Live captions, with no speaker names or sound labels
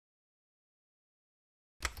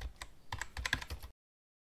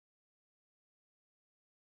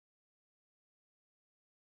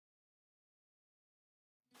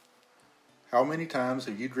How many times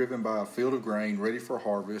have you driven by a field of grain ready for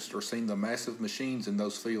harvest or seen the massive machines in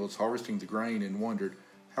those fields harvesting the grain and wondered,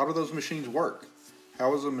 how do those machines work?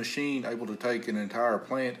 How is a machine able to take an entire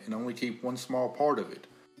plant and only keep one small part of it?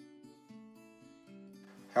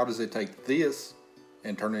 How does it take this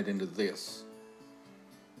and turn it into this?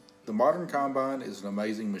 The modern combine is an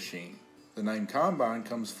amazing machine. The name combine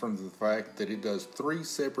comes from the fact that it does 3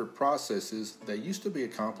 separate processes that used to be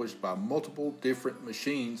accomplished by multiple different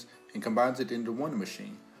machines and combines it into one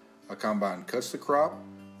machine. A combine cuts the crop,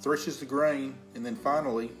 threshes the grain, and then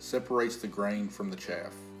finally separates the grain from the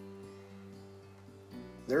chaff.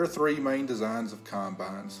 There are 3 main designs of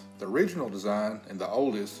combines. The original design, and the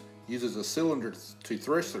oldest, uses a cylinder to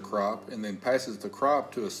thresh the crop and then passes the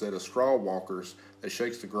crop to a set of straw walkers that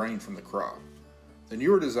shakes the grain from the crop. The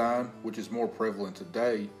newer design, which is more prevalent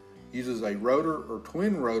today, uses a rotor or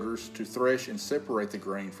twin rotors to thresh and separate the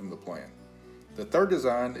grain from the plant. The third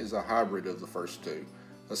design is a hybrid of the first 2.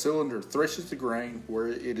 A cylinder threshes the grain where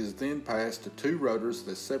it is then passed to 2 rotors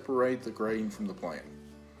that separate the grain from the plant.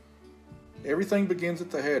 Everything begins at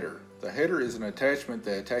the header. The header is an attachment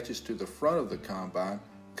that attaches to the front of the combine,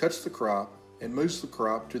 cuts the crop, and moves the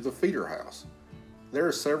crop to the feeder house. There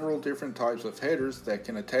are several different types of headers that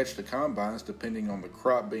can attach to combines depending on the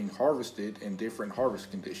crop being harvested and different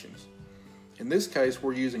harvest conditions. In this case,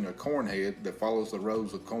 we're using a corn head that follows the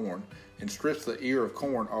rows of corn and strips the ear of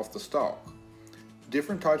corn off the stalk.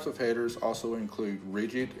 Different types of headers also include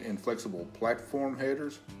rigid and flexible platform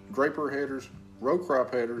headers, draper headers, row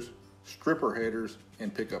crop headers, stripper headers,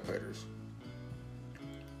 and pickup headers.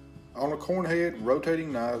 On a corn head,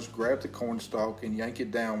 rotating knives grab the corn stalk and yank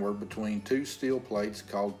it downward between 2 steel plates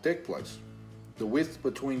called deck plates. The width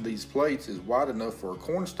between these plates is wide enough for a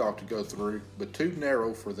corn stalk to go through, but too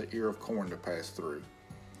narrow for the ear of corn to pass through.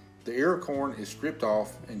 The ear of corn is stripped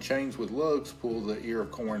off and chains with lugs pull the ear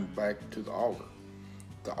of corn back to the auger.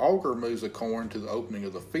 The auger moves the corn to the opening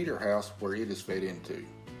of the feeder house where it is fed into.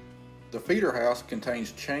 The feeder house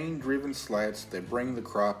contains chain-driven slats that bring the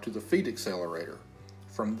crop to the feed accelerator.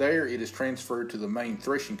 From there, it is transferred to the main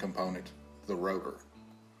threshing component, the rotor.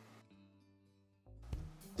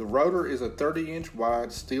 The rotor is a 30-inch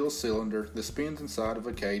wide steel cylinder that spins inside of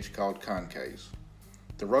a cage called concaves.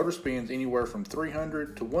 The rotor spins anywhere from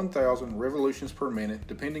 300 to 1,000 revolutions per minute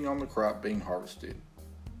depending on the crop being harvested.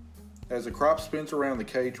 As the crop spins around the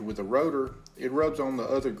cage with the rotor, it rubs on the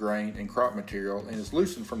other grain and crop material and is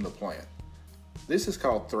loosened from the plant. This is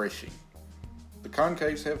called threshing. The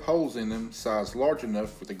concaves have holes in them sized large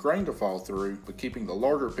enough for the grain to fall through, but keeping the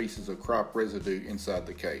larger pieces of crop residue inside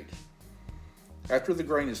the cage. After the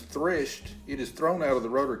grain is threshed, it is thrown out of the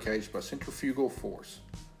rotor cage by centrifugal force.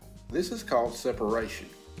 This is called separation.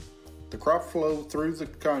 The crop flow through the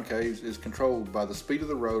concaves is controlled by the speed of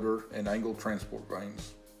the rotor and angled transport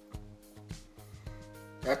vanes.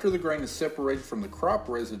 After the grain is separated from the crop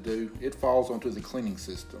residue, it falls onto the cleaning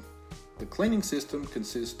system. The cleaning system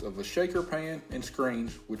consists of a shaker pan and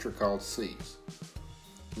screens, which are called sieves.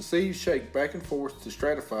 The sieves shake back and forth to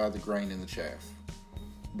stratify the grain in the chaff.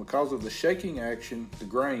 Because of the shaking action, the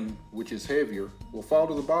grain, which is heavier, will fall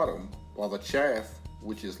to the bottom, while the chaff,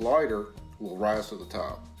 which is lighter, will rise to the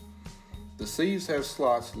top. The sieves have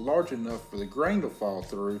slots large enough for the grain to fall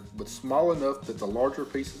through, but small enough that the larger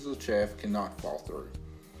pieces of chaff cannot fall through.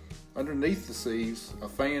 Underneath the sieves, a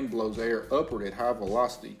fan blows air upward at high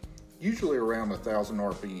velocity, usually around 1,000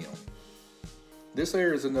 RPM. This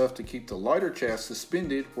air is enough to keep the lighter chaff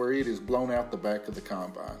suspended where it is blown out the back of the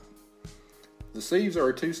combine. The sieves are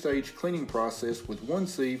a 2-stage cleaning process with one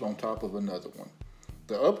sieve on top of another one.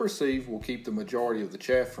 The upper sieve will keep the majority of the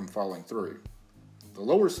chaff from falling through. The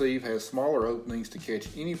lower sieve has smaller openings to catch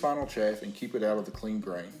any final chaff and keep it out of the clean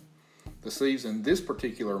grain. The sieves in this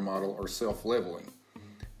particular model are self-leveling.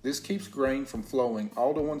 This keeps grain from flowing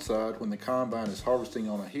all to one side when the combine is harvesting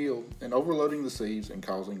on a hill and overloading the sieves and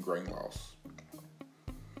causing grain loss.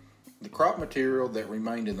 The crop material that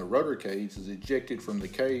remained in the rotor cage is ejected from the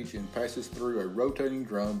cage and passes through a rotating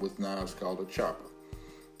drum with knives called a chopper.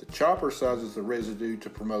 The chopper sizes the residue to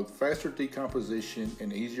promote faster decomposition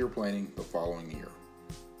and easier planting the following year.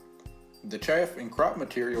 The chaff and crop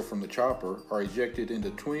material from the chopper are ejected into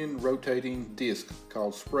twin rotating discs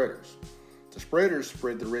called spreaders. The spreaders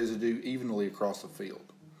spread the residue evenly across the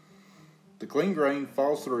field. The clean grain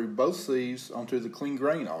falls through both sieves onto the clean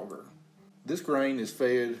grain auger. This grain is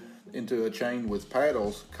fed into a chain with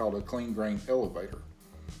paddles called a clean grain elevator.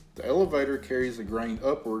 The elevator carries the grain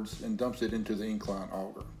upwards and dumps it into the incline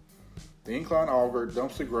auger. The incline auger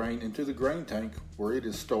dumps the grain into the grain tank where it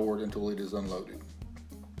is stored until it is unloaded.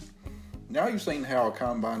 Now you've seen how a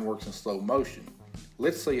combine works in slow motion.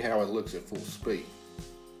 Let's see how it looks at full speed.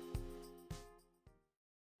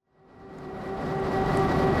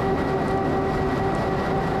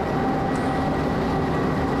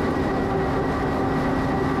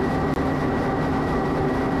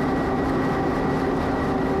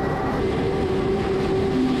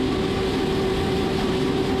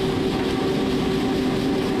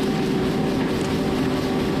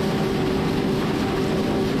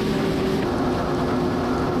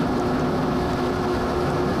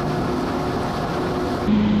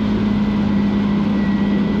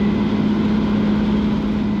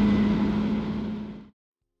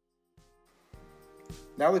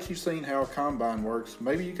 Now that you've seen how a combine works,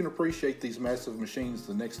 maybe you can appreciate these massive machines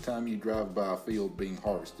the next time you drive by a field being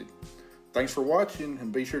harvested. Thanks for watching,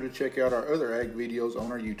 and be sure to check out our other ag videos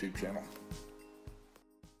on our YouTube channel.